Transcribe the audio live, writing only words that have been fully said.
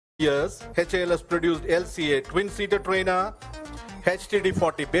years, HAL has produced LCA twin-seater trainer,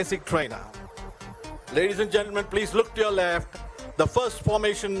 HTD-40 basic trainer. Ladies and gentlemen, please look to your left. The first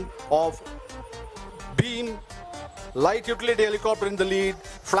formation of beam light utility helicopter in the lead,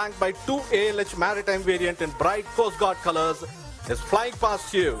 flanked by two ALH maritime variant in bright Coast Guard colors, is flying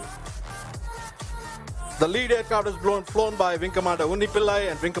past you. The lead aircraft is flown by Wing Commander Unni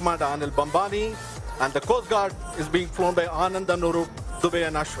Pillai and Wing Commander Anil Bambani, and the Coast Guard is being flown by Anand, Anurup, Dubey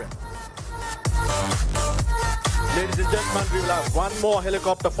and Ashwin. Ladies and gentlemen, we will have one more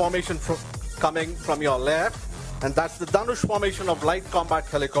helicopter formation coming from your left, and that's the Dhanush formation of light combat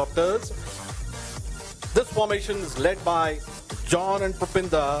helicopters. This formation is led by John and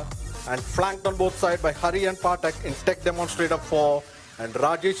Pupinder and flanked on both sides by Hari and Patak in Tech Demonstrator 4 and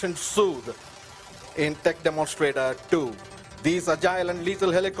Rajesh and Sood in Tech Demonstrator 2. These agile and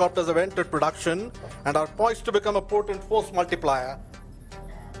lethal helicopters have entered production and are poised to become a potent force multiplier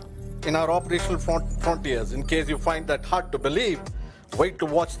in our operational frontiers. In case you find that hard to believe, wait to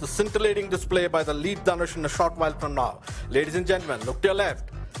watch the scintillating display by the lead Dhanush in a short while from now. Ladies and gentlemen, look to your left.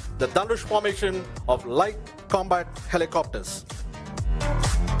 The Dhanush formation of light combat helicopters.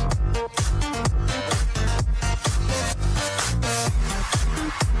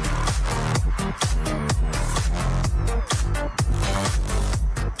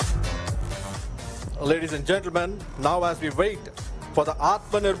 Ladies and gentlemen, now as we wait for the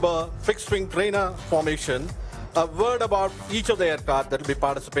Atmanirbhar fixed wing trainer formation, a word about each of the aircraft that will be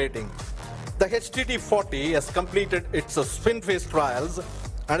participating. The HTT-40 has completed its spin phase trials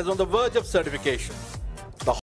and is on the verge of certification.